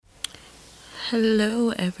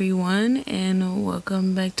Hello, everyone, and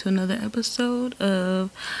welcome back to another episode of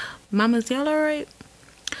Mama's Y'all Alright?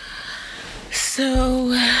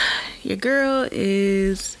 So, your girl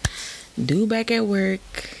is due back at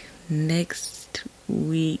work next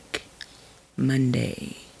week,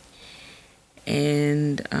 Monday.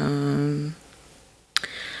 And, I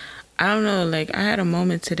don't know, I had a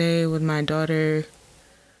moment today with my daughter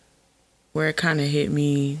where it kind of hit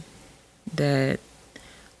me that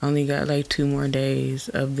I only got 2 more days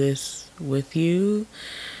of this with you,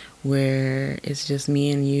 where it's just me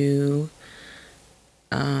and you,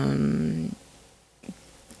 and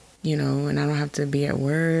I don't have to be at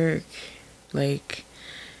work. It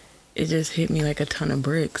just hit me like a ton of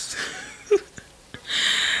bricks.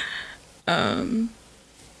 That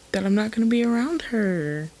I'm not going to be around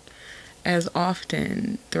her as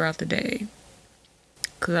often throughout the day.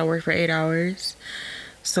 Because I work for 8 hours.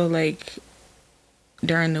 So,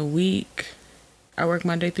 during the week, I work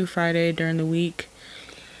Monday through Friday. During the week,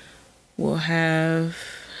 we'll have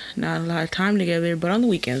not a lot of time together, but on the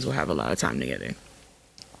weekends, we'll have a lot of time together.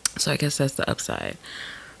 So I guess that's the upside.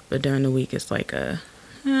 But during the week, it's kind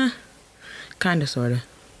of, sort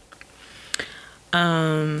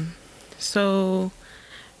of. So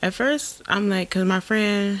at first, I'm because my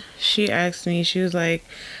friend, she asked me, she was like,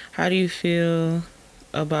 how do you feel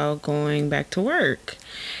about going back to work?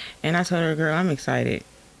 And I told her, girl, I'm excited.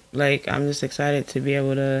 I'm just excited to be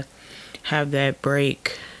able to have that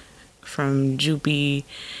break from Joopy,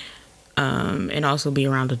 and also be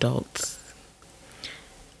around adults.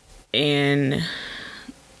 And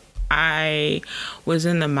I was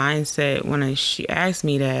in the mindset when she asked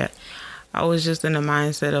me that, I was just in the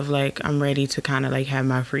mindset of I'm ready to kind of have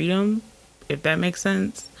my freedom, if that makes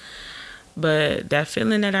sense. But that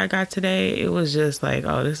feeling that I got today, it was just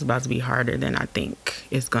oh, this is about to be harder than I think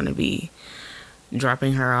it's going to be.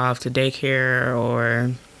 Dropping her off to daycare,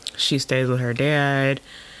 or she stays with her dad,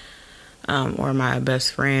 or my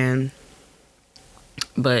best friend.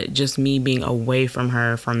 But just me being away from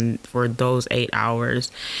her for those 8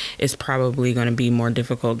 hours is probably going to be more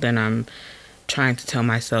difficult than I'm trying to tell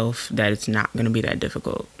myself that it's not going to be that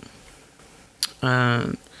difficult.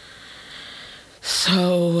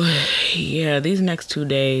 So, yeah, these next 2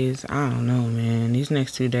 days, I don't know, man. These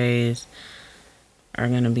next 2 days are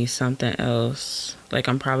going to be something else.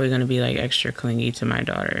 I'm probably going to be, extra clingy to my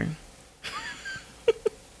daughter.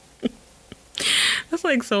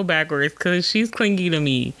 That's, so backwards, because she's clingy to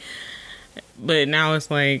me. But now it's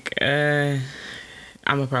I'm going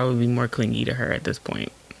to probably be more clingy to her at this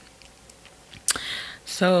point.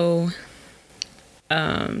 So,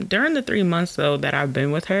 during the 3 months, though, that I've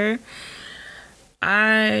been with her,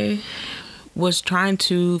 I was trying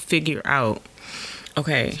to figure out,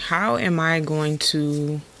 okay, how am I going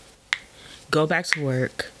to go back to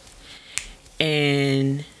work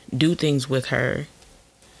and do things with her?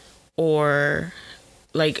 Or,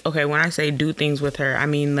 okay, when I say do things with her, I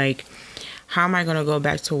mean, how am I going to go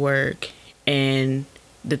back to work and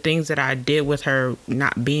the things that I did with her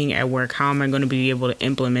not being at work, how am I going to be able to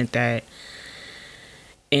implement that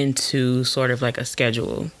into sort of a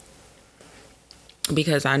schedule?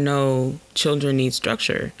 Because I know children need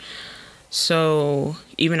structure. So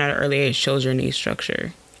even at an early age, children need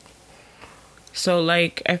structure. So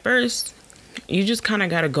at first, you just kind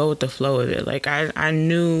of got to go with the flow of it. I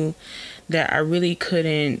knew that I really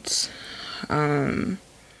couldn't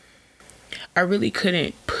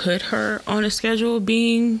put her on a schedule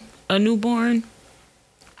being a newborn.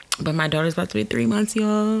 But my daughter's about to be 3 months,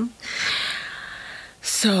 y'all.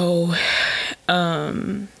 So,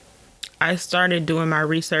 I started doing my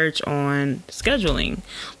research on scheduling.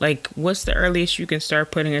 What's the earliest you can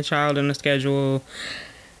start putting a child on a schedule?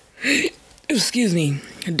 Excuse me.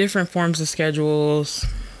 Different forms of schedules.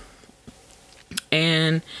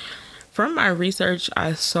 And from my research,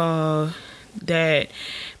 I saw that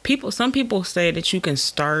some people say that you can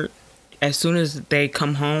start as soon as they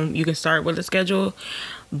come home. You can start with a schedule.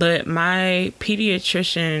 But my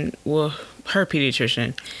pediatrician, her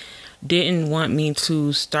pediatrician, didn't want me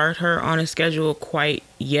to start her on a schedule quite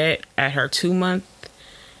yet at her 2 month.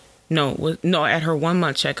 At her 1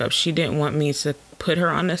 month checkup. She didn't want me to put her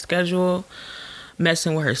on a schedule,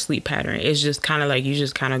 messing with her sleep pattern. It's just kind of you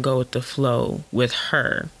just kind of go with the flow with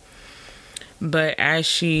her. But as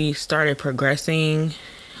she started progressing,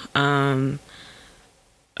 around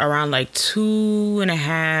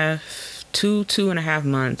 2.5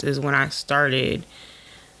 months is when I started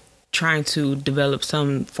trying to develop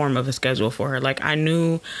some form of a schedule for her. I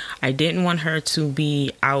knew I didn't want her to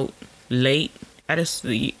be out late at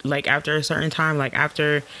after a certain time,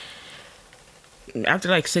 after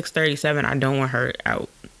 6:37, I don't want her out.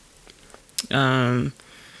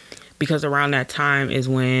 Because around that time is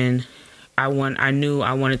when I knew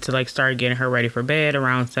I wanted to like start getting her ready for bed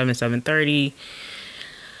around 7:30,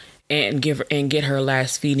 and get her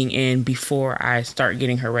last feeding in before I start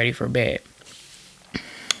getting her ready for bed.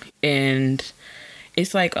 And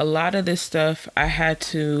it's like a lot of this stuff I had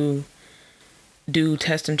to do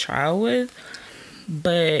test and trial with,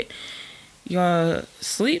 but your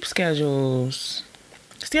sleep schedules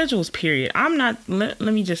period. Let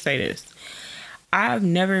me just say this. I've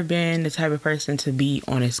never been the type of person to be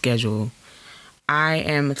on a schedule. I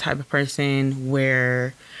am a type of person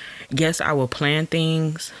where, yes, I will plan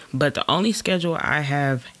things, but the only schedule I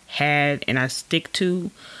have had and I stick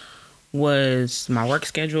to was my work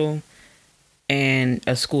schedule and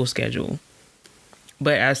a school schedule.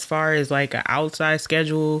 But as far as like an outside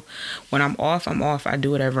schedule, when I'm off, I'm off. I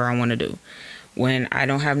do whatever I want to do. When I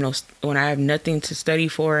have nothing to study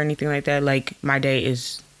for or anything like that, like my day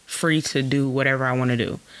is free to do whatever I want to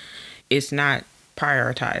do. It's not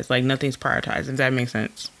prioritized. Like nothing's prioritized, if that makes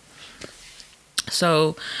sense.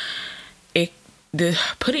 So the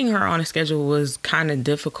putting her on a schedule was kind of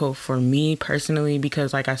difficult for me personally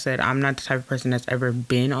because, like I said, I'm not the type of person that's ever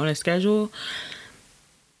been on a schedule.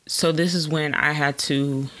 So this is when I had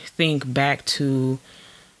to think back to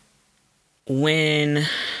when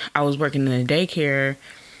I was working in the daycare.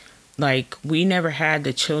 Like, we never had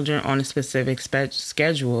the children on a specific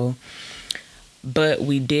schedule, but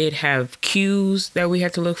we did have cues that we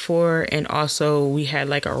had to look for. And also we had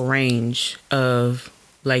like a range of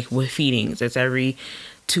like with feedings. It's every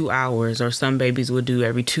 2 hours, or some babies would do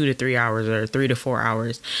every 2 to 3 hours or 3 to 4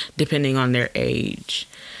 hours, depending on their age.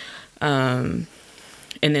 And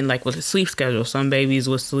then like with the sleep schedule, some babies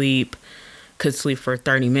could sleep for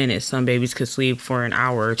 30 minutes. Some babies could sleep for an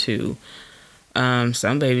hour or two.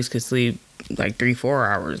 Some babies could sleep like 3-4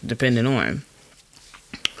 hours, depending on.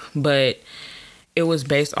 But it was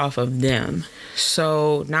based off of them.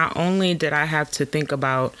 So not only did I have to think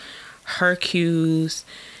about her cues,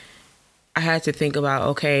 I had to think about,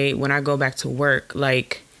 okay, when I go back to work,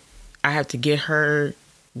 like I have to get her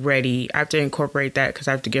ready. I have to incorporate that because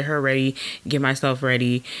I have to get her ready, get myself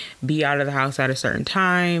ready, be out of the house at a certain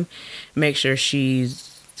time, make sure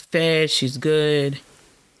she's fed, she's good.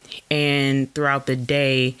 And throughout the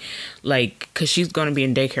day, like, because she's going to be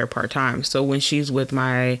in daycare part-time. So when she's with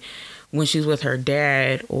her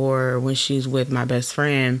dad or when she's with my best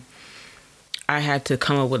friend, I had to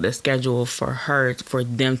come up with a schedule for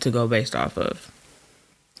them to go based off of.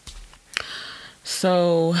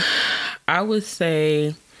 So I would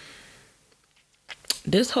say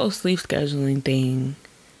this whole sleep scheduling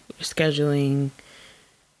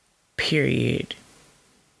period,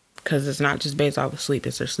 because it's not just based off of sleep,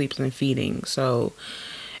 it's their sleeps and feeding. So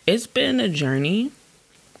it's been a journey.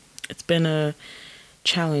 It's been a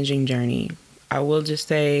challenging journey. I will just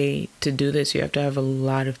say, to do this, you have to have a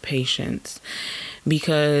lot of patience,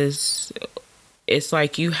 because it's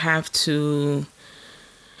like you have to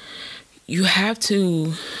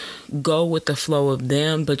go with the flow of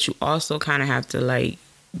them, but you also kind of have to like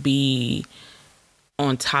be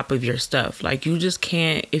on top of your stuff. Like, you just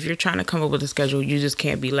can't, if you're trying to come up with a schedule, you just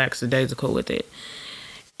can't be lackadaisical with it.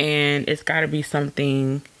 And it's got to be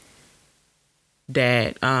something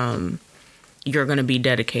that you're going to be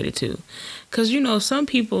dedicated to. Because, you know, some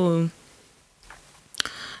people,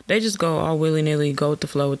 they just go all willy-nilly, go with the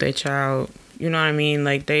flow with their child. You know what I mean?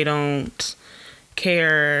 Like, they don't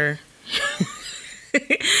care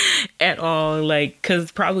at all. Like,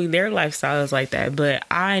 because probably their lifestyle is like that. But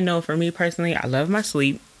I know for me personally, I love my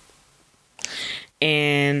sleep.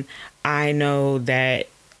 And I know that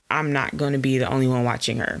I'm not going to be the only one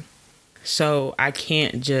watching her. So I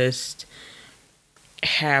can't just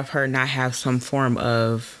have her not have some form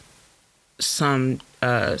of some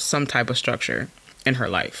type of structure in her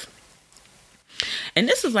life. And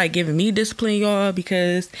this is like giving me discipline, y'all,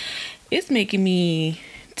 because it's making me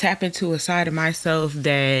tap into a side of myself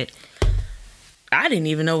that I didn't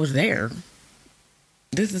even know was there.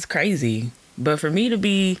 This is crazy. But for me to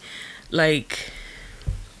be like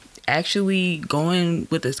actually going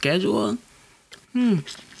with a schedule, I'm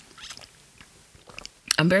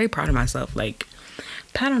very proud of myself. Like,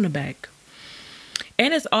 pat on the back.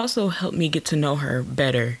 And it's also helped me get to know her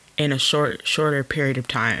better in a shorter period of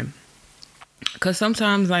time. Because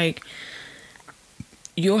sometimes, like,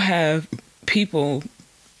 you'll have people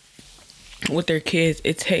with their kids,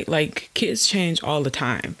 kids change all the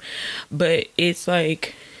time. But it's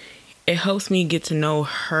like, it helps me get to know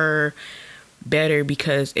her better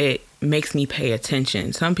because it makes me pay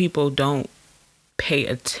attention. Some people don't pay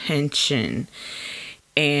attention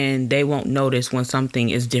and they won't notice when something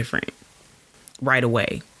is different right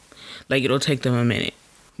away. Like, it'll take them a minute.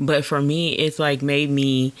 But for me, it's like made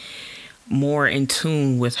me more in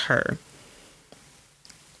tune with her.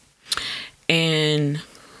 And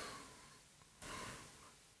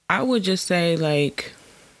I would just say, like,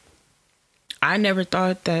 I never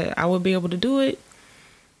thought that I would be able to do it.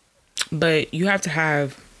 But you have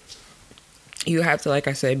to, like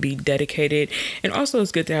I said, be dedicated. And also,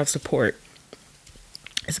 it's good to have support.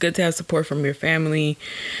 It's good to have support from your family,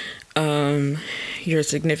 your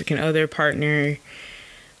significant other, partner,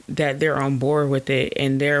 that they're on board with it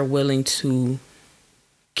and they're willing to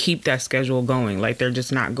keep that schedule going. Like, they're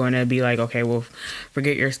just not going to be like, okay, well,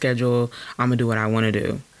 forget your schedule. I'm going to do what I want to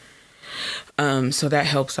do. So that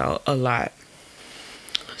helps out a lot.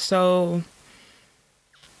 So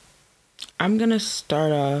I'm going to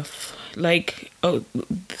start off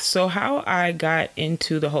so how I got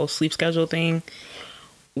into the whole sleep schedule thing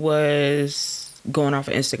was going off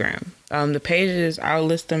of Instagram. The pages, I'll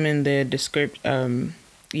list them in the description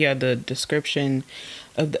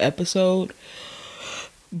of the episode.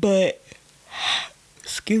 But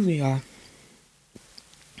excuse me, y'all.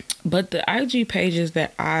 But the IG pages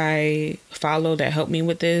that I follow that help me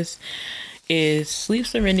with this is Sleep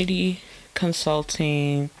Serenity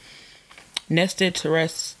Consulting, Nested to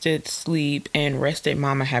Rested Sleep, and Rested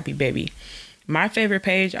Mama Happy Baby. My favorite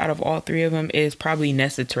page out of all three of them is probably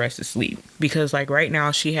Nested to Rested Sleep, because like right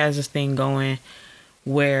now she has this thing going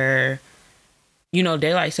where,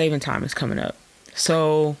 daylight saving time is coming up.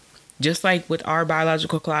 So just like with our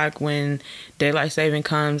biological clock, when daylight saving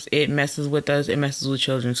comes, it messes with us. It messes with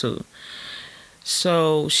children too.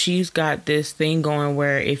 So she's got this thing going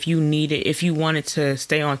where if you wanted to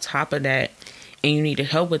stay on top of that and you needed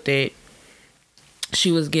help with it,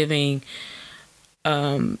 she was giving,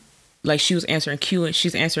 she's answering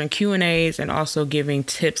Q&As and also giving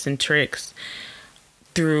tips and tricks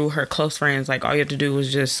through her close friends. Like, all you have to do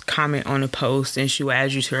is just comment on a post and she will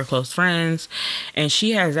add you to her close friends. And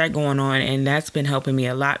she has that going on, and that's been helping me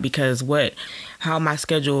a lot, because how my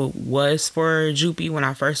schedule was for Joopy when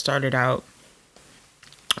I first started out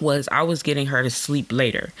was I was getting her to sleep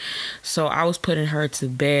later. So I was putting her to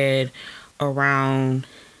bed around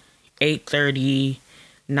 8:30,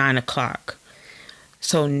 9 o'clock.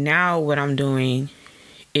 So now what I'm doing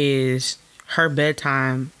is her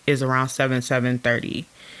bedtime is around 7:30.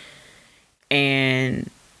 And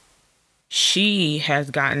she has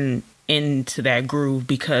gotten into that groove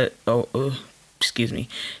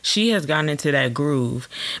She has gotten into that groove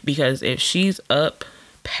because if she's up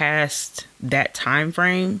past that time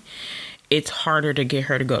frame, it's harder to get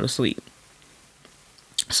her to go to sleep.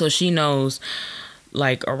 So she knows,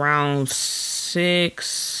 like, around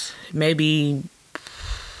 6, maybe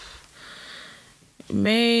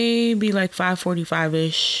like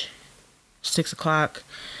 5:45ish, 6 o'clock,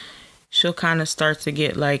 she'll kind of start to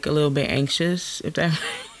get like a little bit anxious, if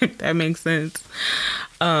that makes sense.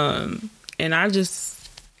 And I'll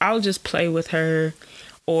just play with her,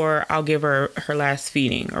 or I'll give her her last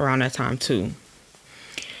feeding around that time too.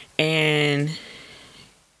 And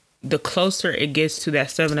the closer it gets to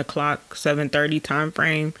that 7 o'clock, 7:30 time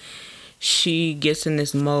frame, she gets in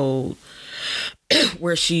this mode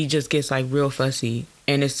where she just gets like real fussy,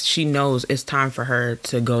 and she knows it's time for her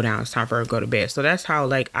to go down. It's time for her to go to bed. So that's how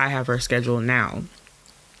like I have her scheduled now.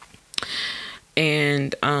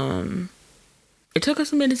 And it took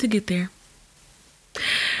us a minute to get there.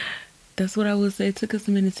 That's what I would say. It took us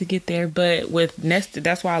a minute to get there. But with Nested,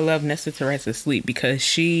 that's why I love Nested to Rested Sleep, because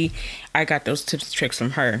I got those tips and tricks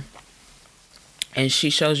from her. And she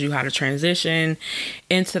shows you how to transition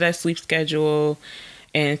into that sleep schedule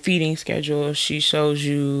and feeding schedule. She shows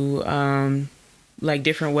you like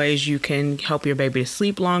different ways you can help your baby to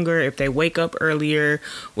sleep longer. If they wake up earlier,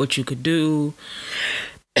 what you could do.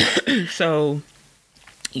 So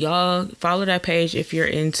y'all follow that page if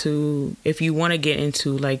you want to get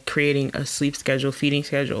into like creating a sleep schedule, feeding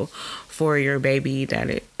schedule for your baby.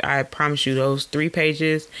 I promise you, those 3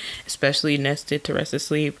 pages, especially Nested to Rested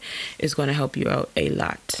Sleep, is going to help you out a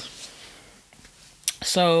lot.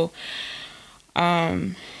 So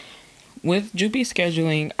with Joopy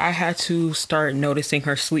scheduling, I had to start noticing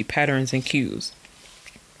her sleep patterns and cues.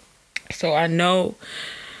 So I know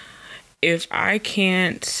if I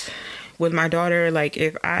can't, with my daughter, like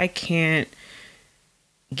if I can't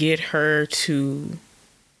get her to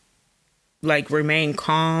like remain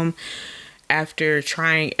calm after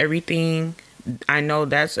trying everything, I know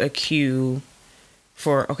that's a cue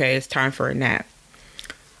for, okay, it's time for a nap.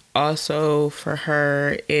 Also for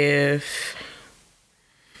her, if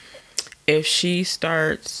she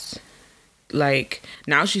starts, like,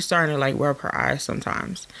 now she's starting to like rub her eyes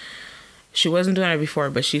sometimes. She wasn't doing it before,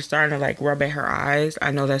 but she's starting to like rub at her eyes.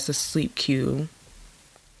 I know that's a sleep cue.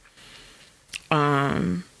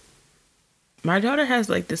 My daughter has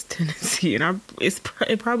like this tendency, and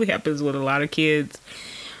it probably happens with a lot of kids,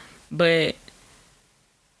 but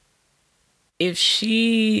if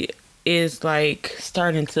she is like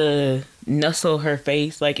starting to nuzzle her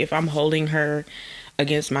face, like if I'm holding her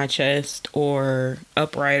against my chest or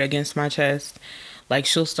upright against my chest, like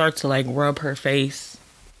she'll start to like rub her face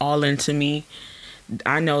all into me.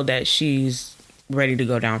 I know that she's ready to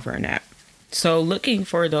go down for a nap. So looking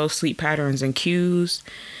for those sleep patterns and cues,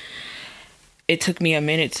 it took me a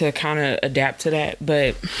minute to kind of adapt to that,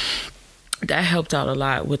 but that helped out a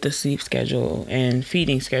lot with the sleep schedule and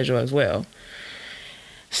feeding schedule as well.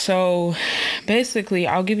 So basically,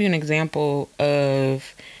 I'll give you an example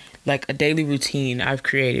of like a daily routine I've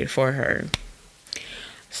created for her.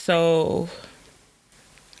 So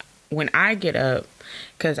when I get up,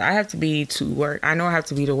 because I have to be to work, I know I have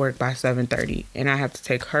to be to work by 7:30, and I have to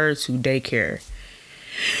take her to daycare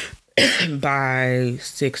by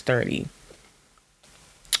 6:30.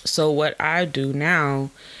 So what I do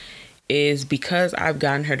now is, because I've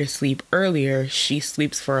gotten her to sleep earlier, she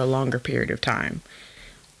sleeps for a longer period of time.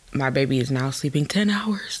 My baby is now sleeping 10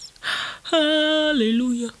 hours.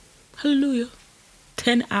 Hallelujah. Hallelujah.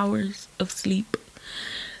 10 hours of sleep.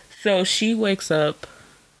 So she wakes up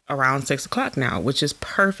around 6 o'clock now, which is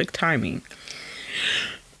perfect timing.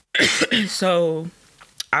 So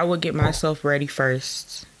I would get myself ready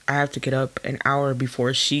first. I have to get up an hour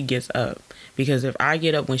before she gets up. Because if I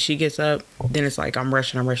get up when she gets up, then it's like I'm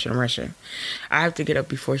rushing. I have to get up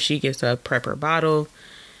before she gets up, prep her bottle,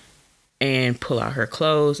 and pull out her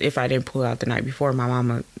clothes. If I didn't pull out the night before, my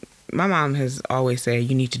mom has always said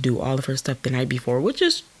you need to do all of her stuff the night before,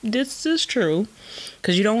 this is true,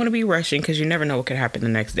 because you don't want to be rushing, because you never know what could happen the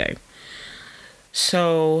next day.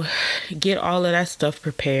 So get all of that stuff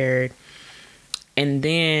prepared, and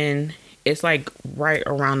then it's like right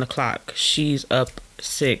around the clock. She's up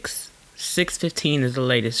 6:15 is the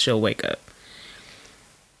latest she'll wake up.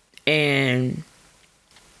 And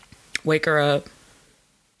wake her up,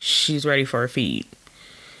 she's ready for a feed.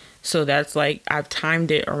 So that's like, I've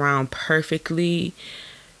timed it around perfectly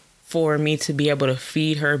for me to be able to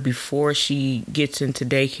feed her before she gets into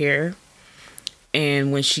daycare.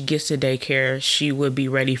 And when she gets to daycare, she would be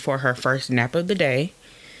ready for her first nap of the day,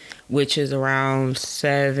 which is around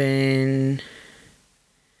 7,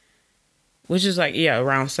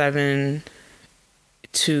 around 7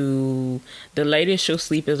 to the latest she'll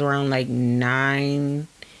sleep is around like 9-ish.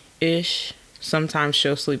 Sometimes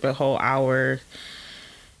she'll sleep a whole hour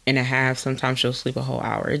and a half. Sometimes she'll sleep a whole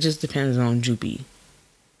hour. It just depends on Joopy.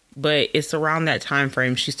 But it's around that time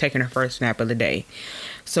frame she's taking her first nap of the day.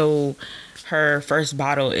 So her first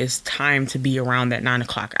bottle is timed to be around that 9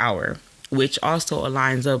 o'clock hour, which also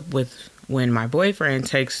aligns up with when my boyfriend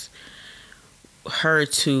takes her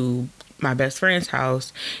to my best friend's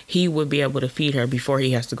house. He would be able to feed her before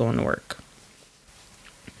he has to go into work.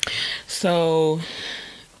 So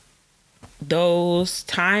those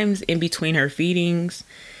times in between her feedings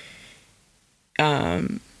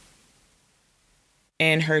and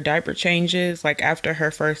her diaper changes, like after her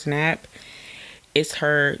first nap, it's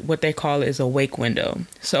her, what they call is a wake window.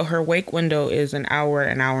 So her wake window is an hour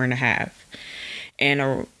and a half.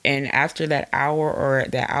 And after that hour or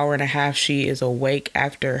that hour and a half, she is awake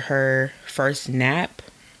after her first nap.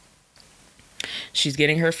 She's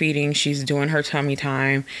getting her feeding. She's doing her tummy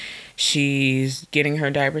time. She's getting her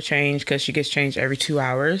diaper changed, because she gets changed every 2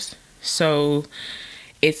 hours. So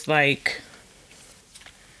it's like,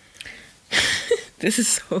 this is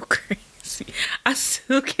so crazy. I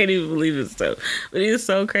still can't even believe it but it is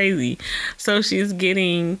so crazy. So she's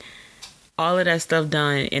getting all of that stuff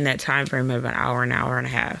done in that time frame of an hour and a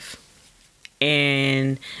half.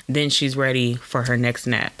 And then she's ready for her next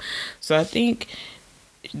nap. So I think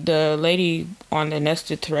the lady on the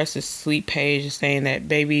Nested Terrace's sleep page is saying that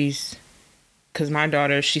babies, because my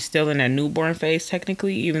daughter, she's still in that newborn phase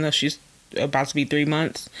technically, even though she's about to be 3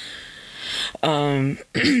 months.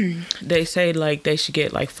 They say like they should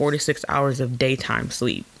get like 4 to 6 hours of daytime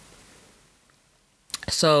sleep.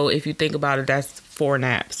 So if you think about it, that's 4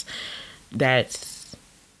 naps. That's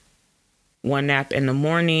 1 nap in the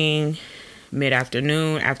morning,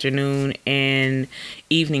 mid-afternoon, afternoon, and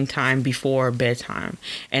evening time before bedtime.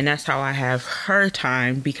 And that's how I have her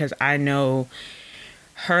time, because I know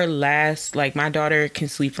her last, like my daughter can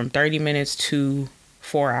sleep from 30 minutes to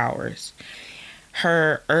 4 hours.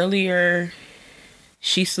 Her earlier,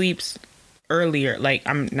 she sleeps earlier,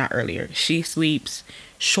 she sleeps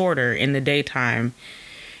shorter in the daytime.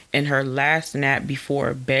 And her last nap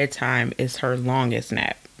before bedtime is her longest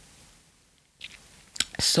nap.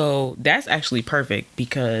 So that's actually perfect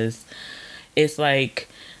because it's like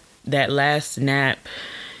that last nap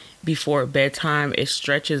before bedtime, it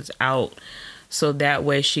stretches out so that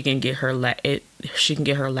way she can get her she can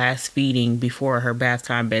get her last feeding before her bath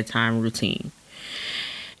time bedtime routine.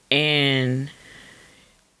 And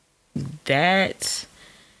that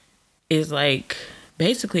is like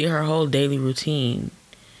basically her whole daily routine.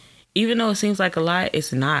 Even though it seems like a lot,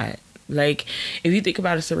 it's not. Like, if you think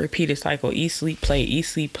about it, it's a repeated cycle. Eat, sleep,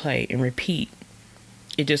 play, and repeat.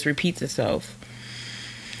 It just repeats itself.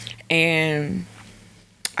 And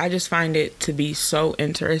I just find it to be so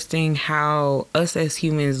interesting how us as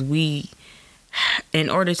humans, I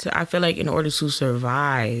feel like in order to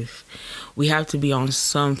survive, we have to be on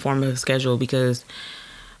some form of schedule, because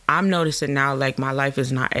I'm noticing now, like, my life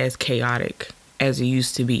is not as chaotic as it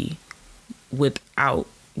used to be without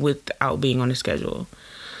being on a schedule.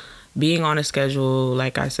 Being on a schedule,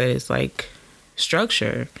 like I said, it's like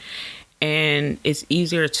structure, and it's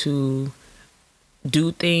easier to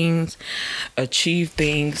do things, achieve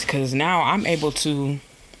things, because now I'm able to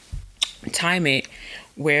time it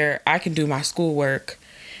where I can do my schoolwork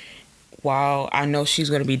while I know she's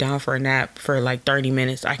going to be down for a nap for like 30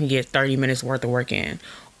 minutes. I can get 30 minutes worth of work in,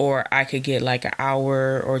 or I could get like an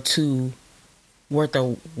hour or two worth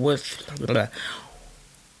of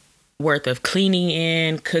cleaning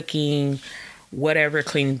in, cooking, whatever,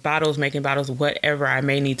 cleaning bottles, making bottles, whatever I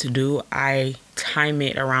may need to do. I time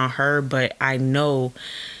it around her, but I know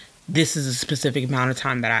this is a specific amount of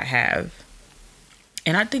time that I have.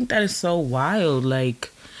 And I think that is so wild, like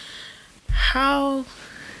how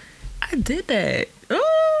I did that.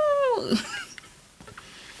 Oh,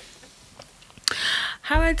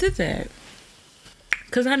 how I did that.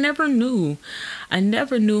 Because I never knew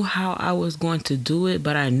how I was going to do it,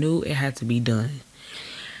 but I knew it had to be done.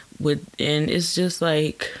 And it's just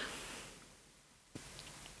like,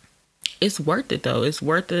 it's worth it though. It's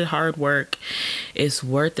worth the hard work. It's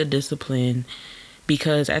worth the discipline,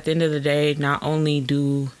 because at the end of the day, not only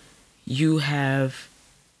do you have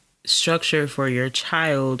structure for your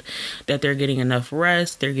child, that they're getting enough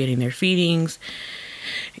rest, they're getting their feedings,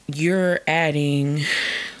 you're adding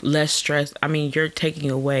less stress. I mean, you're taking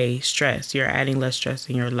away stress. You're adding less stress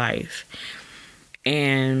in your life.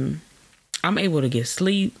 And I'm able to get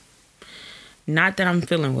sleep. Not that I'm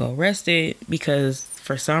feeling well rested, because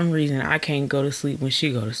for some reason I can't go to sleep when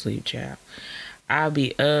she go to sleep, child. I'll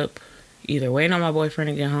be up either waiting on my boyfriend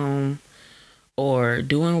to get home, or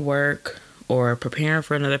doing work, or preparing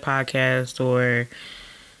for another podcast, or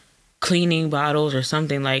cleaning bottles or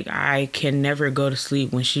something. Like, I can never go to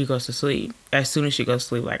sleep when she goes to sleep. As soon as she goes to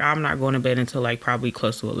sleep, like, I'm not going to bed until like probably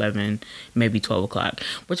close to 11, maybe 12 o'clock,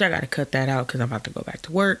 which I got to cut that out because I'm about to go back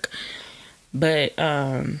to work. But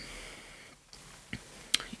yeah,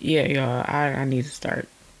 y'all, I need to start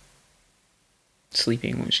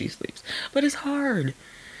sleeping when she sleeps. But it's hard.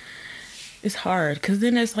 It's hard, because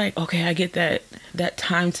then it's like, okay, I get that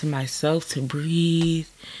time to myself to breathe,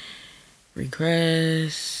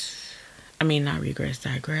 digress.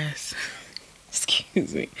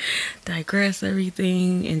 Excuse me. Digress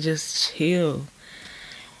everything and just chill.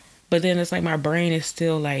 But then it's like my brain is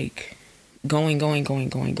still like going.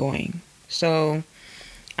 So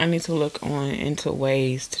I need to look into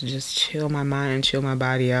ways to just chill my mind, chill my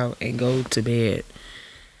body out, and go to bed.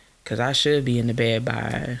 Because I should be in the bed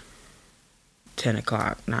by 10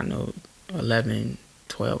 o'clock, not no 11,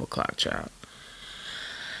 12 o'clock, child.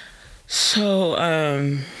 So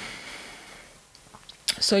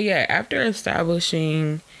yeah, after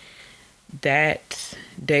establishing that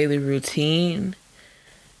daily routine,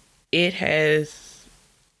 it has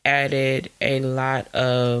added a lot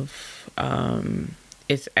of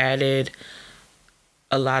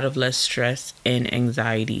less stress and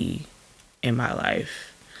anxiety in my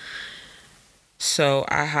life. So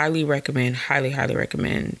I highly recommend,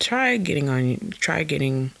 try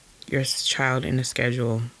getting your child in a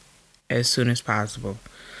schedule as soon as possible.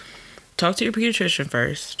 Talk to your pediatrician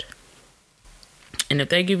first. And if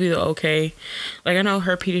they give you the okay, like, I know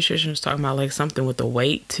her pediatrician was talking about like something with the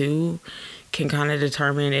weight too, can kind of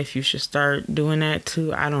determine if you should start doing that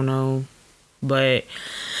too. I don't know. But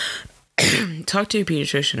talk to your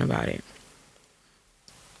pediatrician about it.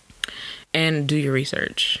 And do your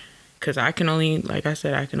research. Because I can only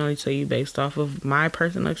tell you based off of my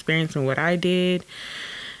personal experience and what I did.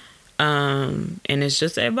 And it's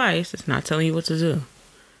just advice. It's not telling you what to do.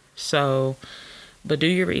 So, but do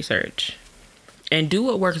your research. And do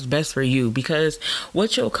what works best for you. Because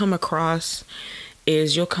what you'll come across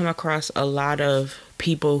is a lot of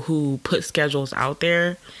people who put schedules out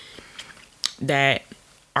there that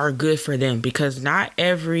are good for them, because I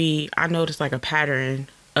noticed like a pattern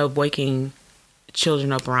of waking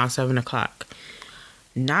children up around 7 o'clock.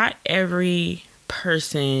 Not every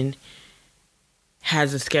person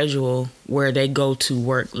has a schedule where they go to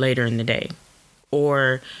work later in the day,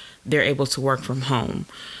 or they're able to work from home.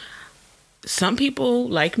 Some people,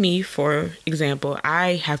 like me, for example,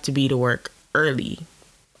 I have to be to work early.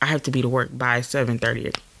 I have to be to work by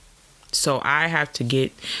 7:30. So I have to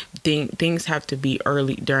get things have to be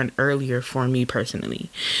done earlier for me personally.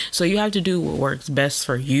 So you have to do what works best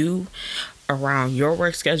for you around your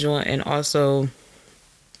work schedule, and also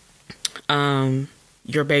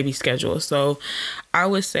your baby schedule. So I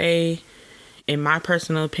would say, in my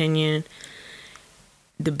personal opinion,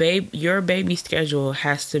 your baby schedule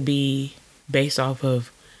has to be based off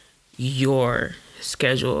of your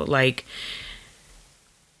schedule. Like,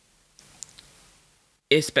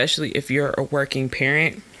 especially if you're a working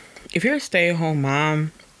parent, if you're a stay-at-home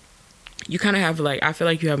mom, you kind of have like, I feel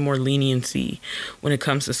like you have more leniency when it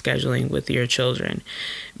comes to scheduling with your children,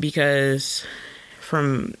 because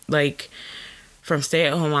from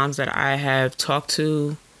stay-at-home moms that I have talked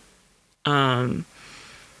to,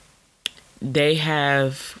 they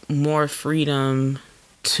have more freedom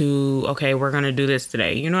to, okay, we're going to do this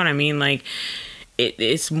today. You know what I mean? Like,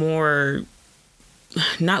 it's more,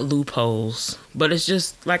 not loopholes, but it's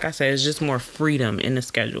just, like I said, it's just more freedom in the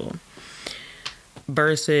schedule,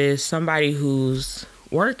 versus somebody who's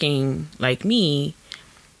working like me.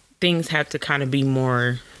 Things have to kind of be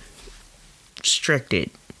more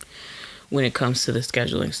restricted when it comes to the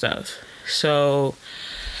scheduling stuff. So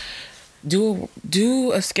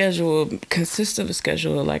do a schedule, consist of a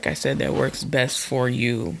schedule, like I said, that works best for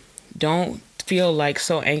you. Don't feel like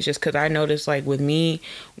so anxious, because I noticed, like, with me,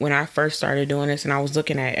 when I first started doing this and I was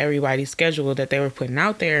looking at everybody's schedule that they were putting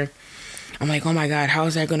out there, I'm like, oh my God, how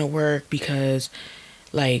is that going to work? Because,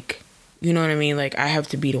 like, you know what I mean? Like, I have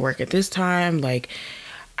to be to work at this time. Like,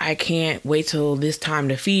 I can't wait till this time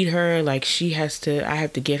to feed her. Like, I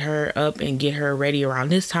have to get her up and get her ready around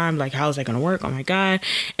this time. Like, how is that going to work? Oh my God.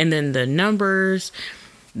 And then the numbers,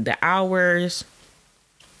 the hours,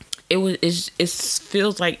 it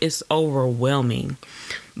feels like it's overwhelming.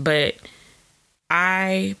 But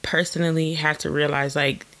I personally have to realize,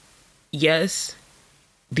 like, yes,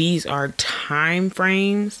 these are time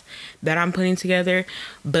frames that I'm putting together,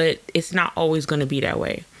 but it's not always going to be that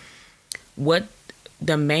way.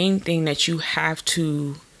 The main thing that you have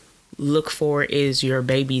to look for is your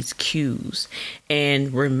baby's cues,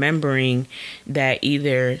 and remembering that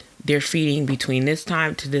either they're feeding between this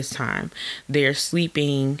time to this time, they're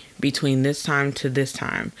sleeping between this time to this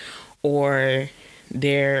time, or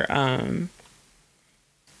they're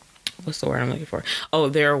what's the word I'm looking for? Oh,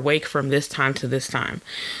 they're awake from this time to this time.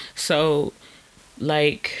 So,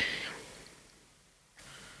 like,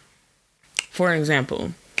 for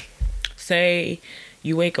example, say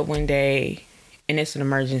you wake up one day and it's an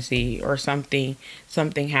emergency, or something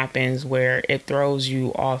happens where it throws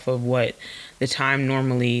you off of what the time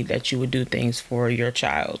normally that you would do things for your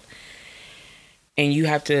child, and you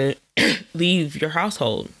have to leave your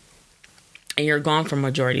household and you're gone for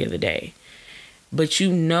majority of the day. But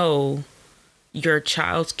you know your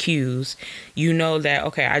child's cues. You know that,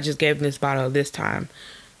 okay, I just gave them this bottle this time.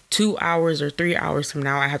 2 hours or 3 hours from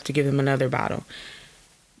now, I have to give them another bottle.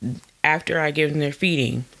 After I give them their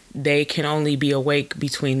feeding, they can only be awake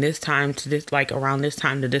between this time to this, like around this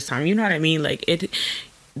time to this time. You know what I mean? Like,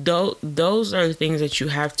 those are the things that you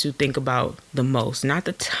have to think about the most, not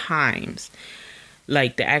the times.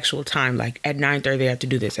 Like the actual time, like at 9:30 they have to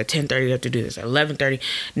do this, at 10:30 they have to do this, at 11:30.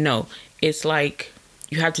 No, it's like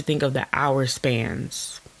you have to think of the hour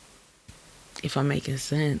spans. If I'm making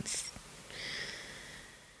sense.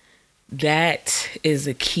 That is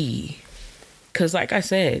a key. Because like I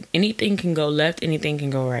said, anything can go left, anything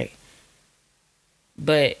can go right.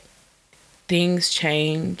 But things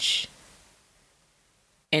change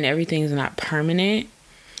and everything's not permanent.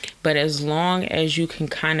 But as long as you can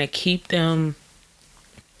kind of keep them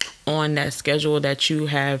on that schedule that you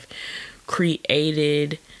have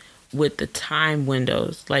created with the time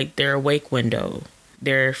windows, like their awake window,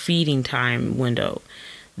 their feeding time window,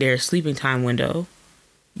 their sleeping time window,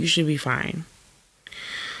 you should be fine.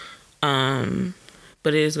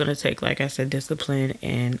 But it is going to take, like I said, discipline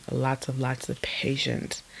and lots of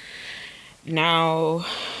patience. Now,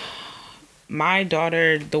 my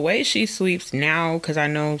daughter, the way she sleeps now, because I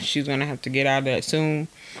know she's going to have to get out of that soon.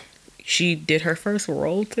 She did her first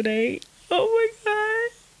roll today. Oh my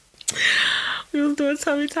God. We was doing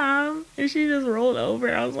tummy time and she just rolled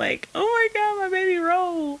over. I was like, oh my God, my baby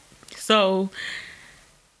rolled. So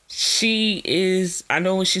I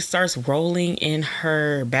know when she starts rolling in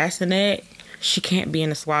her bassinet, she can't be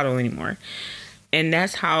in a swaddle anymore. And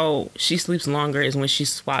that's how she sleeps longer, is when she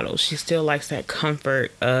swaddles. She still likes that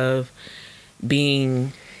comfort of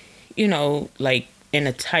being, like in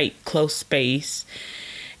a tight, close space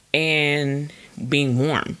and being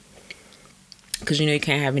warm. Because, you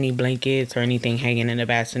can't have any blankets or anything hanging in the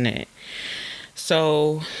bassinet.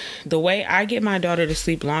 So the way I get my daughter to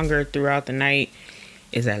sleep longer throughout the night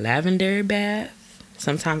is a lavender bath.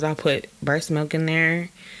 Sometimes I'll put breast milk in there.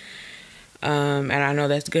 And I know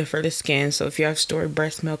that's good for the skin. So if you have stored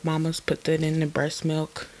breast milk, mamas, put that in the breast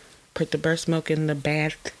milk. Put the breast milk in the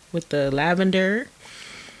bath with the lavender.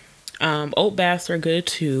 Oat baths are good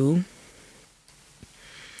too.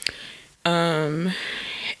 And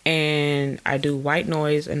I do white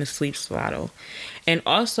noise and a sleep swaddle. And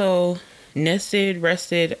also nested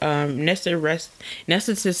rested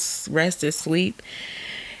sleep.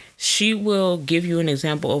 She will give you an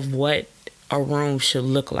example of what a room should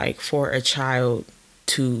look like for a child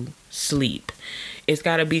to sleep. It's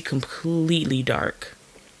got to be completely dark.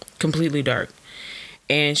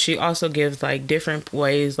 And she also gives like different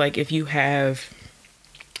ways, like if you have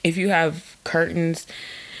curtains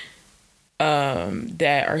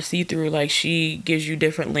that are see-through, like she gives you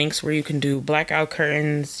different links where you can do blackout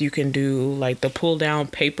curtains. You can do like the pull down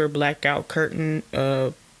paper blackout curtain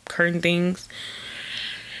things.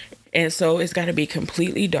 And so it's got to be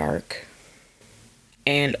completely dark.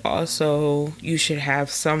 And also you should have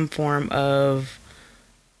some form of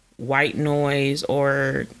white noise,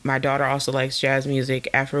 or my daughter also likes jazz music,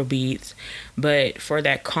 Afro beats, but for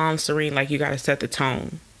that calm, serene, like you got to set the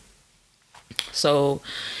tone. So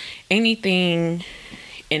anything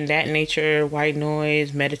in that nature, white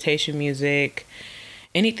noise, meditation music,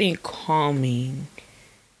 anything calming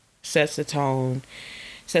sets the tone,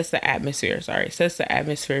 sets the atmosphere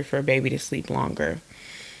for a baby to sleep longer.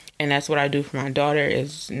 And that's what I do for my daughter.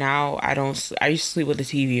 Is now I used to sleep with the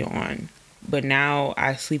TV on, but now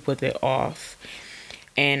I sleep with it off.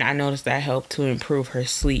 And I noticed that helped to improve her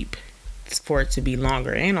sleep, for it to be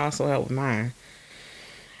longer, and also help with mine.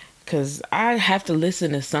 Because I have to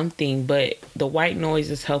listen to something, but the white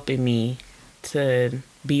noise is helping me to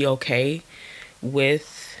be okay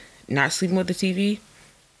with not sleeping with the TV.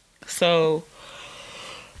 So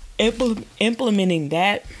implementing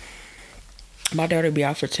that, my daughter will be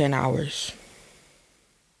out for 10 hours.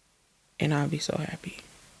 And I'll be so happy.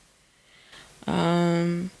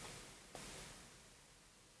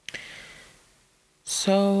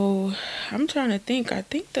 So I'm trying to think. I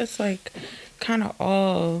think that's like kind of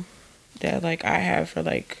all that like I have for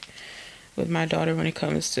like with my daughter when it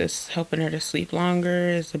comes to helping her to sleep longer,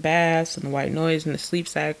 is the baths and the white noise and the sleep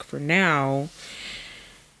sack for now.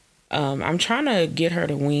 I'm trying to get her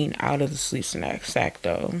to wean out of the sleep sack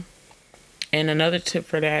though. And another tip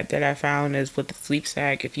for that I found is with the sleep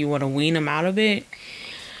sack, if you want to wean them out of it,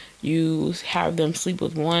 you have them sleep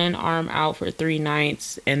with one arm out for 3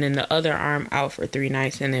 nights and then the other arm out for 3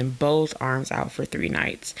 nights and then both arms out for 3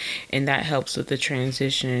 nights. And that helps with the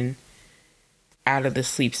transition out of the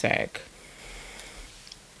sleep sack.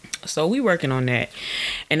 So we working on that.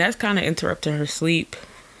 And that's kind of interrupting her sleep.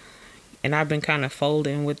 And I've been kind of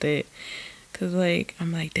folding with it. Because like,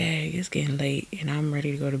 I'm like, dang, it's getting late and I'm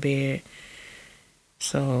ready to go to bed.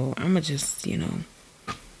 So I'm going to just,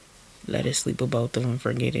 let it sleep with both of them,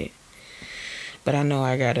 forget it. But I know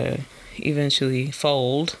I got to eventually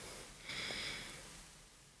fold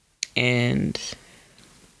and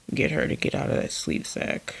get her to get out of that sleep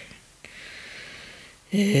sack.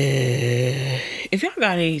 If y'all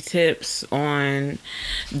got any tips on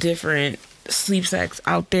different sleep sacks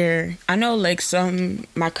out there, I know like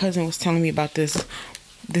my cousin was telling me about this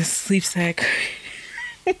sleep sack.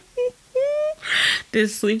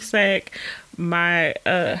 This sleep sack,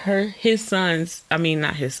 her son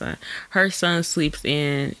sleeps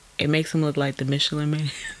in. It makes him look like the Michelin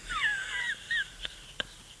Man.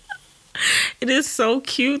 It is so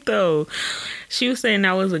cute though. She was saying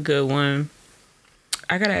that was a good one.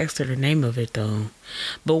 I gotta ask her the name of it though.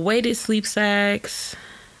 But weighted sleep sacks,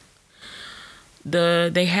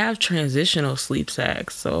 they have transitional sleep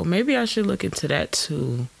sacks, so maybe I should look into that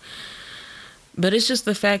too. But it's just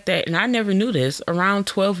the fact that, and I never knew this, around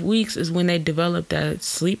 12 weeks is when they develop that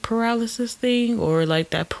sleep paralysis thing, or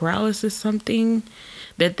like that paralysis something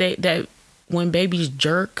that when babies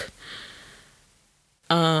jerk,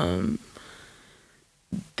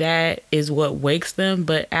 that is what wakes them.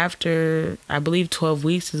 But after, I believe 12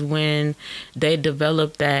 weeks is when they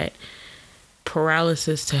develop that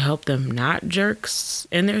paralysis to help them not jerk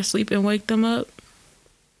in their sleep and wake them up.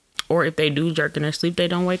 Or if they do jerk in their sleep, they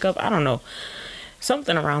don't wake up. I don't know.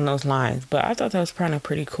 something around those lines. But I thought that was kind of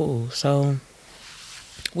pretty cool. So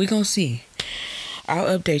we gonna see.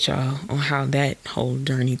 I'll update y'all on how that whole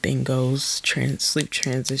journey thing goes. Sleep sack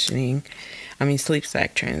transitioning.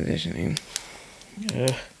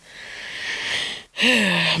 Ugh.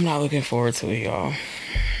 I'm not looking forward to it, y'all.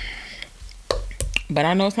 But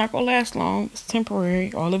I know it's not gonna last long. It's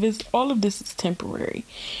temporary. All of this is temporary.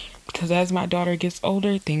 Because as my daughter gets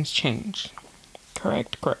older, things change.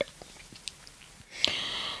 Correct.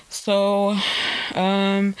 So,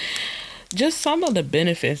 just some of the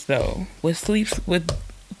benefits though with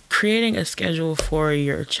creating a schedule for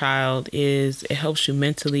your child is it helps you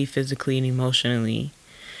mentally, physically, and emotionally.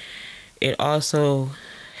 It also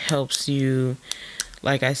helps you,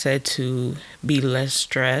 like I said, to be less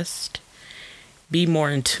stressed, be more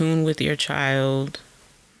in tune with your child,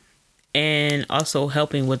 and also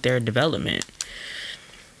helping with their development.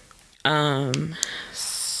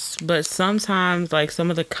 But sometimes, like,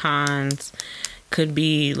 some of the cons could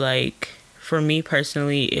be, like, for me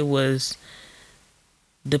personally, it was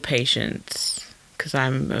the patience, because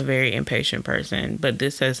I'm a very impatient person. But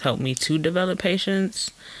this has helped me to develop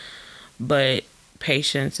patience. But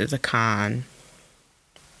patience is a con.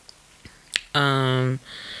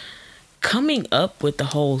 Coming up with the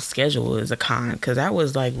whole schedule is a con, because that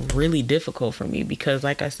was like really difficult for me, because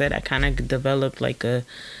like I said, I kind of developed like a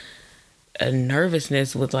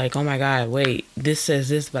nervousness with like, oh my God, wait, this says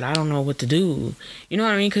this, but I don't know what to do. You know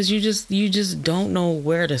what I mean? Because you just don't know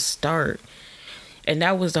where to start. And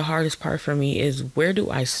that was the hardest part for me, is where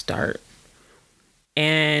do I start?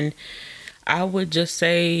 And I would just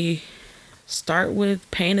say, start with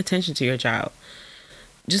paying attention to your child.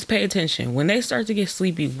 Just pay attention. When they start to get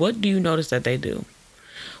sleepy, what do you notice that they do?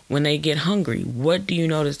 When they get hungry, what do you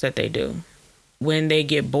notice that they do? When they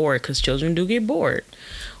get bored, because children do get bored,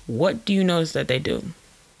 what do you notice that they do?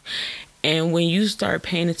 And when you start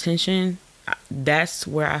paying attention, that's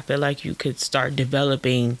where I feel like you could start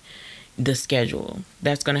developing the schedule.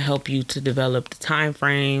 That's going to help you to develop the time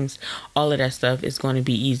frames. All of that stuff is going to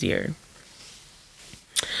be easier.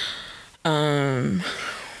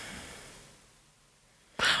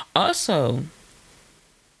 Also,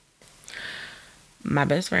 my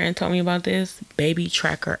best friend told me about this baby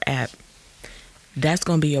tracker app. That's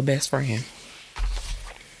going to be your best friend.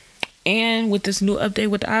 And with this new update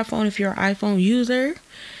with the iPhone, if you're an iPhone user,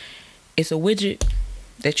 it's a widget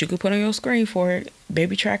that you can put on your screen for it.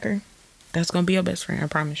 Baby tracker. That's going to be your best friend, I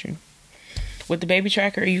promise you. With the baby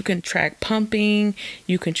tracker, you can track pumping,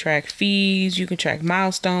 you can track feeds, you can track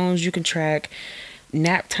milestones, you can track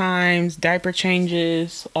nap times, diaper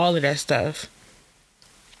changes, all of that stuff.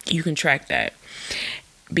 You can track that.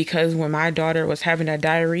 Because when my daughter was having that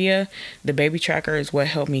diarrhea, the baby tracker is what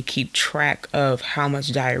helped me keep track of how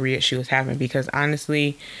much diarrhea she was having. Because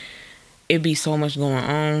honestly, it'd be so much going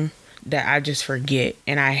on that I just forget.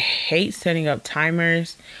 And I hate setting up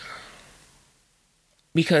timers,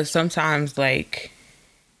 because sometimes, like,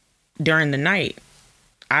 during the night,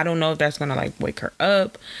 I don't know if that's going to, like, wake her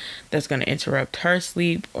up. That's going to interrupt her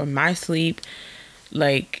sleep or my sleep.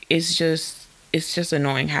 Like, it's just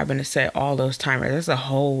annoying having to set all those timers. There's a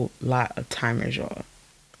whole lot of timers, y'all.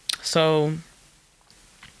 So,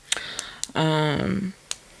 baby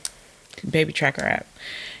tracker app.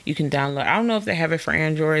 You can download. I don't know if they have it for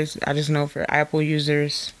Androids. I just know for Apple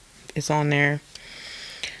users, it's on there.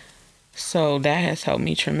 So that has helped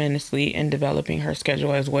me tremendously in developing her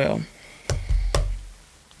schedule as well.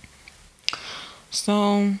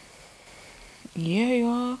 So, yeah,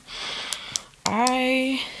 y'all.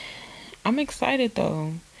 I'm excited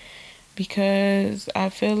though, because I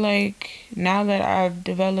feel like now that I've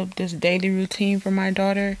developed this daily routine for my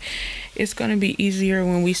daughter, it's going to be easier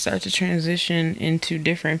when we start to transition into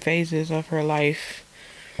different phases of her life.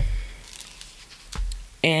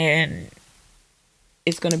 And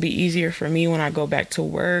it's going to be easier for me when I go back to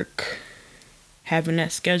work, having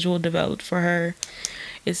that schedule developed for her.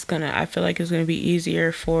 I feel like it's going to be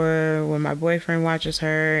easier for when my boyfriend watches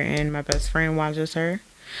her and my best friend watches her.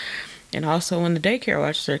 And also when the daycare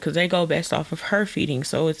watches her, because they go based off of her feeding.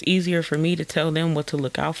 So it's easier for me to tell them what to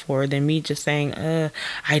look out for than me just saying,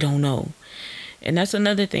 I don't know. And that's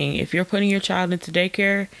another thing. If you're putting your child into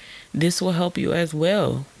daycare, this will help you as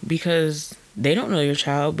well, because they don't know your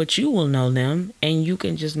child, but you will know them, and you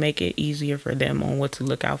can just make it easier for them on what to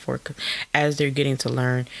look out for as they're getting to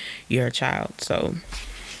learn your child. So,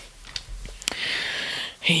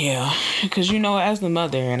 yeah, because as the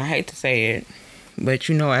mother, and I hate to say it, but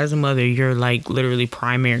as a mother, you're like literally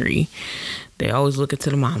primary. They always looking to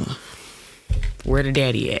the mama. Where the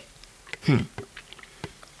daddy at?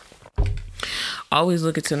 Always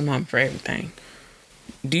looking to the mom for everything.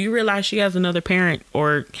 Do you realize she has another parent,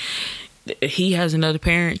 or he has another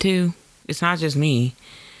parent too? It's not just me.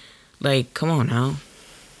 Like, come on now.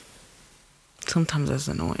 Sometimes that's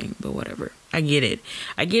annoying, but whatever. I get it,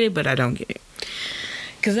 but I don't get it.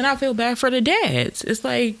 Because then I feel bad for the dads. It's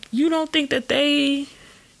like, you don't think that they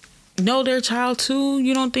know their child too?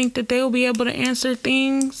 You don't think that they'll be able to answer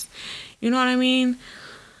things? You know what I mean?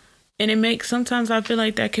 And sometimes I feel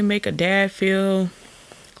like that can make a dad feel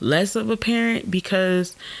less of a parent,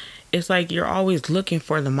 because it's like you're always looking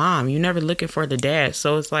for the mom. You're never looking for the dad.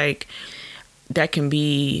 So it's like that can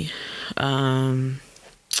be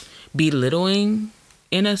belittling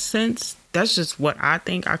in a sense. That's just what I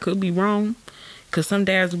think. I could be wrong. Because some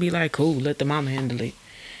dads will be like, cool, let the mama handle it.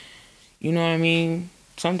 You know what I mean?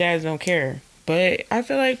 Some dads don't care. But I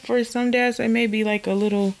feel like for some dads, it may be like a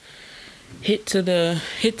little hit to the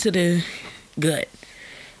gut.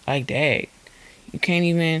 Like, dad, you can't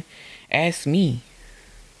even ask me.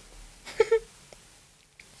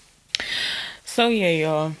 So, yeah,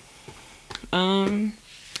 y'all.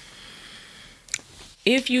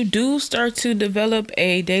 If you do start to develop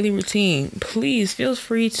a daily routine, please feel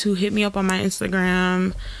free to hit me up on my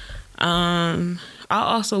Instagram. I'll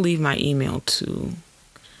also leave my email too,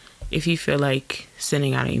 if you feel like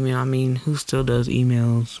sending out an email. I mean, who still does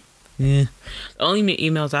emails? Yeah. The only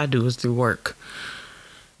emails I do is through work.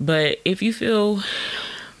 But if you feel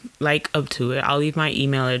like up to it, I'll leave my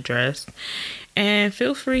email address. And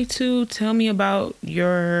feel free to tell me about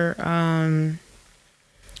your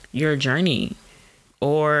journey.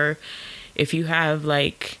 Or if you have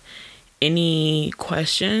like any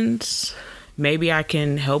questions, maybe I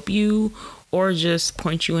can help you or just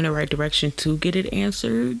point you in the right direction to get it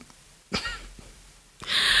answered.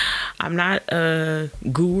 I'm not a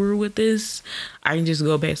guru with this. I can just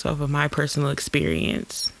go based off of my personal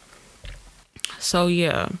experience. So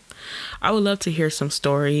yeah, I would love to hear some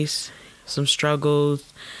stories, some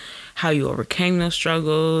struggles, how you overcame those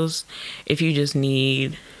struggles. If you just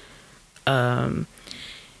need any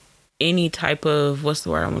type of, what's the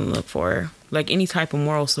word I want to look for? Like any type of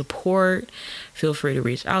moral support, feel free to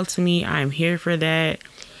reach out to me. I'm here for that.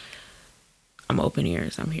 I'm open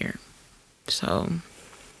ears. I'm here. So,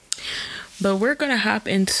 but we're going to hop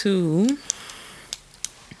into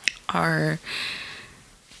our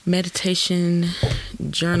meditation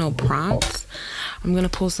journal prompts. I'm going to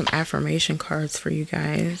pull some affirmation cards for you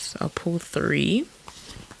guys. I'll pull 3.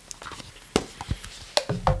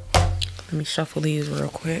 Let me shuffle these real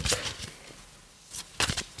quick.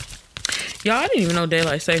 Y'all, I didn't even know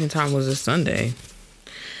daylight saving time was this Sunday.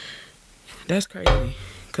 That's crazy.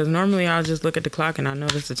 Because normally I'll just look at the clock and I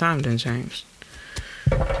notice the time didn't change.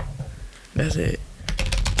 That's it.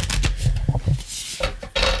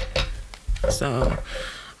 So,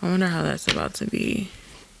 I wonder how that's about to be.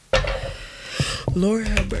 Lord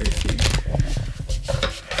have mercy.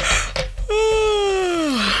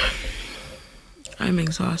 I'm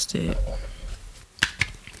exhausted.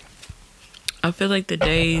 I feel like the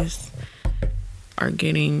days are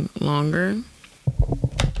getting longer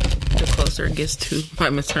the closer it gets to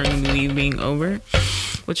my maternity leave being over,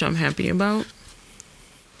 which I'm happy about,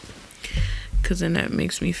 because then that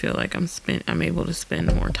makes me feel like I'm able to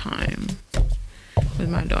spend more time with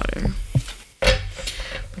my daughter.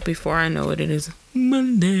 But before I know it, it is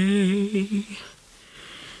Monday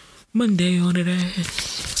on it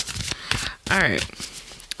ass. All right,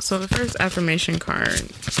 so the first affirmation card,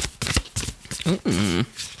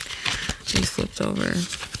 she flipped over.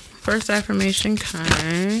 First affirmation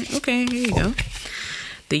card. Okay, here you go.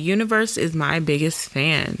 The universe is my biggest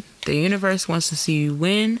fan. The universe wants to see you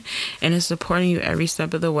win and is supporting you every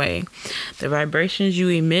step of the way. The vibrations you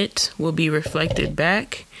emit will be reflected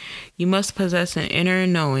back. You must possess an inner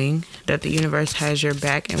knowing that the universe has your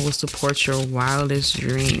back and will support your wildest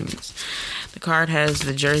dreams. The card has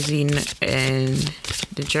the jersey and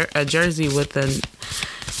a jersey with the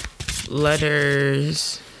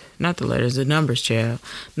letters, not the letters, the numbers, child.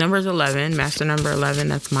 Numbers 11, master number 11,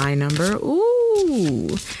 that's my number.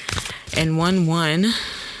 Ooh. And 1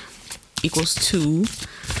 equals 2,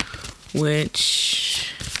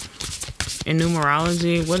 which in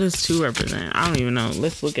numerology, what does 2 represent? I don't even know.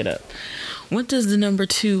 Let's look it up. What does the number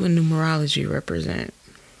 2 in numerology represent?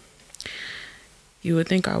 You would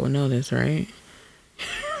think I would know this, right?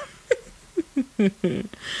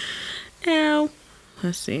 Ow.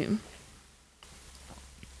 Let's see.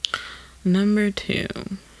 Number 2.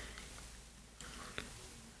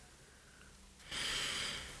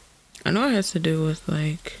 I know it has to do with,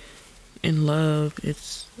 like, in love,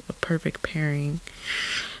 it's a perfect pairing.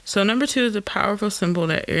 So number 2 is a powerful symbol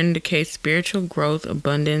that indicates spiritual growth,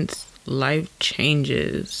 abundance, life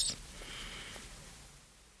changes.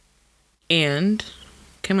 And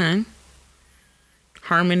come on,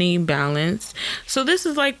 harmony, balance. So this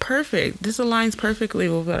is like perfect. This aligns perfectly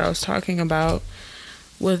with what I was talking about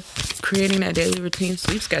with creating that daily routine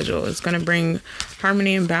sleep schedule. It's going to bring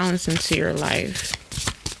harmony and balance into your life.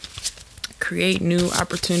 Create new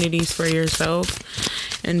opportunities for yourself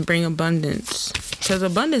and bring abundance. Because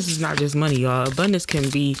abundance is not just money, y'all. Abundance can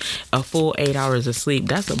be a full 8 hours of sleep.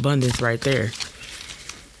 That's abundance right there.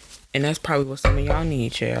 And that's probably what some of y'all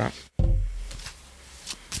need, y'all.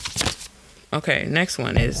 Okay, next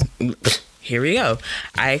one is, here we go.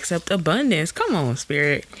 I accept abundance. Come on,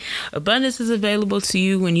 spirit. Abundance is available to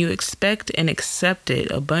you when you expect and accept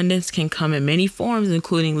it. Abundance can come in many forms,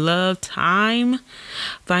 including love, time,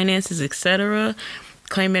 finances, etc.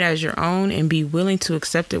 Claim it as your own and be willing to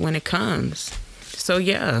accept it when it comes. So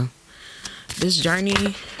yeah, this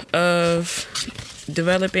journey of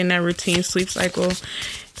developing that routine sleep cycle,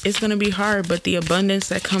 it's going to be hard, but the abundance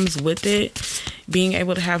that comes with it, being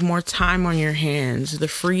able to have more time on your hands, the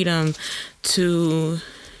freedom to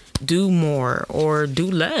do more or do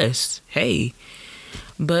less. Hey,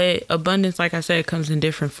 but abundance, like I said, comes in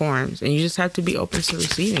different forms, and you just have to be open to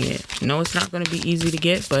receiving it. No, it's not going to be easy to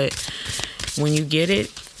get, but when you get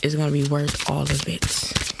it, it's going to be worth all of it.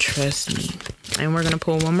 Trust me. And we're going to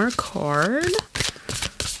pull one more card.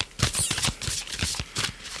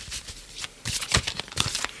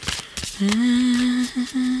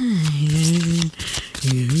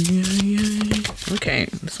 Okay,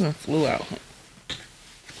 this one flew out.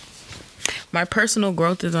 My personal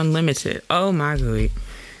growth is unlimited. Oh my God.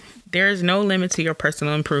 There is no limit to your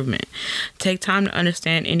personal improvement. Take time to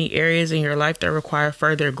understand any areas in your life that require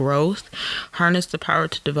further growth. Harness the power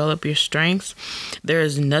to develop your strengths. There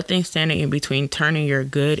is nothing standing in between turning your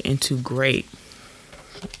good into great.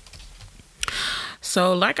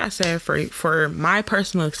 So like I said, for my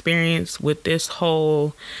personal experience with this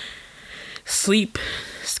whole sleep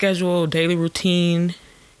schedule, daily routine,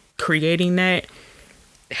 creating that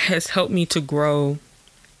has helped me to grow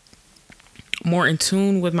more in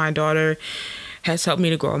tune with my daughter, has helped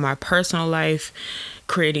me to grow in my personal life,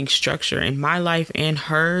 creating structure in my life and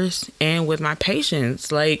hers, and with my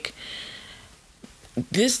patients. Like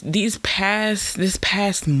this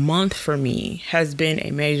past month for me has been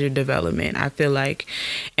a major development, I feel like,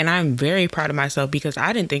 and I'm very proud of myself because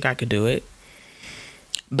I didn't think I could do it,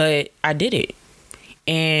 but I did it.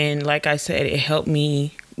 And like I said, it helped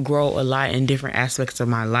me grow a lot in different aspects of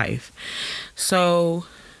my life. So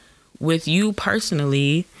with you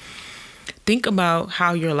personally, think about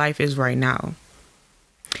how your life is right now.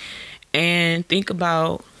 And think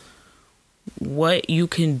about what you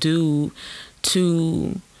can do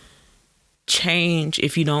to change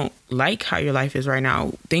if you don't like how your life is right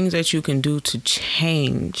now. Things that you can do to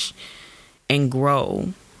change and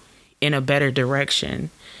grow in a better direction.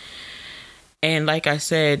 And like I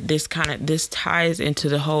said, this ties into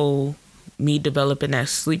the whole me developing that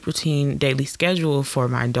sleep routine daily schedule for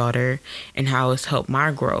my daughter and how it's helped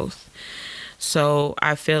my growth. So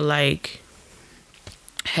I feel like,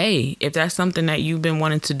 hey, if that's something that you've been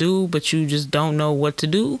wanting to do, but you just don't know what to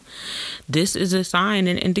do, this is a sign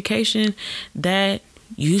and indication that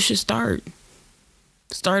you should start.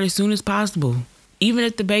 Start as soon as possible. Even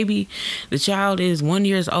if the child is 1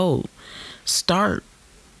 year old, start.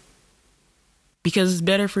 Because it's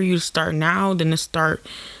better for you to start now than to start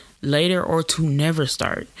later or to never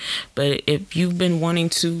start. But if you've been wanting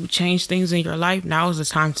to change things in your life, now is the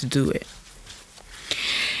time to do it.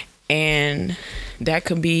 And that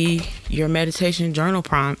could be your meditation journal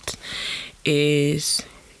prompt is,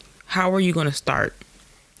 how are you going to start?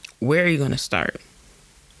 Where are you going to start?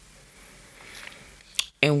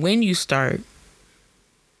 And when you start,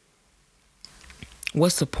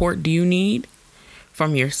 what support do you need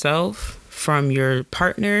from yourself, from your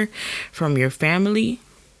partner, from your family?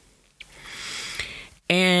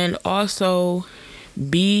 And also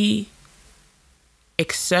be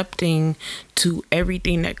accepting to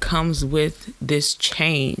everything that comes with this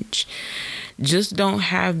change. Just don't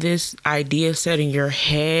have this idea set in your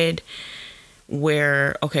head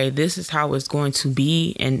where, okay, this is how it's going to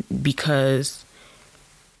be, and because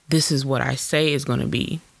this is what I say is going to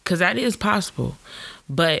be. Because that is possible.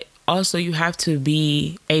 But also you have to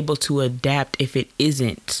be able to adapt if it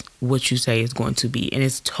isn't what you say is going to be, and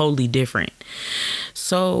it's totally different.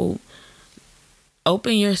 So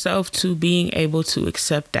open yourself to being able to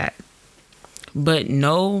accept that. But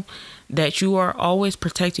know that you are always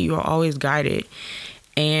protected, you are always guided,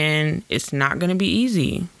 and it's not going to be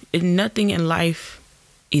easy. Nothing in life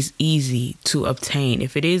is easy to obtain.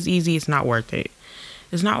 If it is easy, it's not worth it.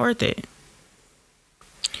 It's not worth it.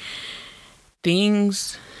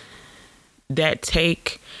 Things that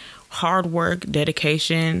take hard work,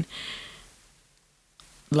 dedication,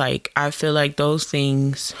 like I feel like those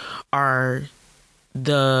things are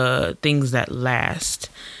the things that last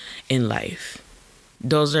in life.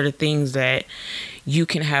 Those are the things that you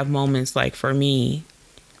can have moments like. For me,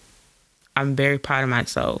 I'm very proud of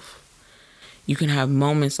myself. You can have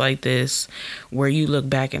moments like this where you look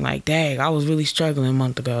back and like, dang, I was really struggling a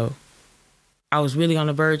month ago. I was really on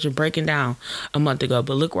the verge of breaking down a month ago,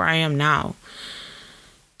 but look where I am now.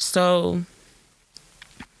 So,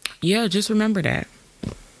 yeah, just remember that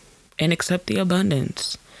and accept the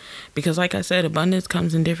abundance. Because like I said, abundance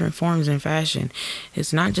comes in different forms and fashion.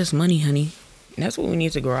 It's not just money, honey. That's what we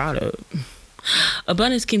need to grow out of.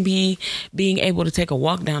 Abundance can be being able to take a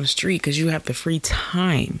walk down the street because you have the free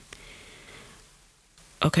time.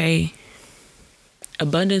 Okay?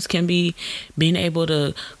 Abundance can be being able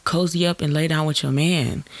to cozy up and lay down with your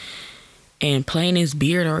man and playing his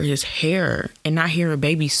beard or his hair and not hear a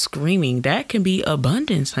baby screaming. That can be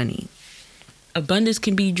abundance, honey. Abundance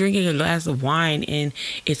can be drinking a glass of wine and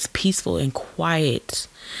it's peaceful and quiet.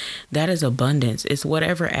 That is abundance. It's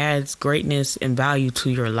whatever adds greatness and value to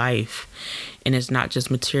your life. And it's not just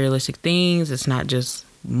materialistic things. It's not just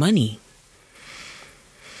money.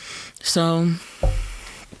 So,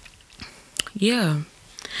 yeah.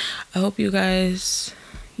 I hope you guys,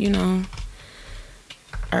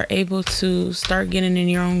 are able to start getting in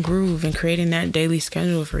your own groove and creating that daily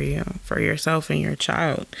schedule for you, for yourself and your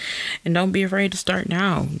child. And don't be afraid to start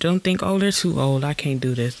now. Don't think, oh, they're too old, I can't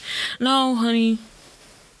do this. No, honey.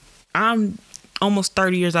 I'm almost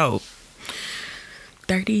 30 years old.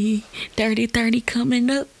 30 coming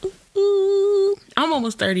up. Ooh. I'm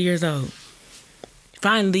almost 30 years old.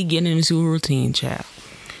 Finally getting into a routine, child.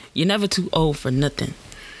 You're never too old for nothing.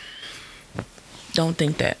 Don't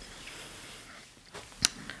think that.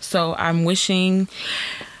 So I'm wishing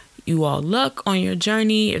you all luck on your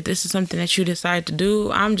journey. If this is something that you decide to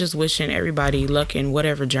do, I'm just wishing everybody luck in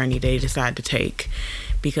whatever journey they decide to take.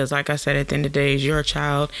 Because like I said, at the end of the day, it's your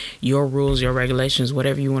child, your rules, your regulations,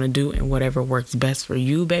 whatever you want to do and whatever works best for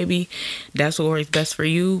you, baby. That's what works best for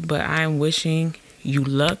you. But I'm wishing you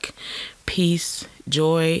luck, peace,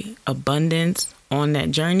 joy, abundance on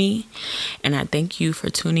that journey. And I thank you for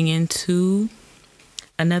tuning in to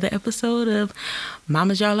another episode of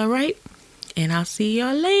Mama's Y'all Alright? And I'll see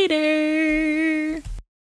y'all later.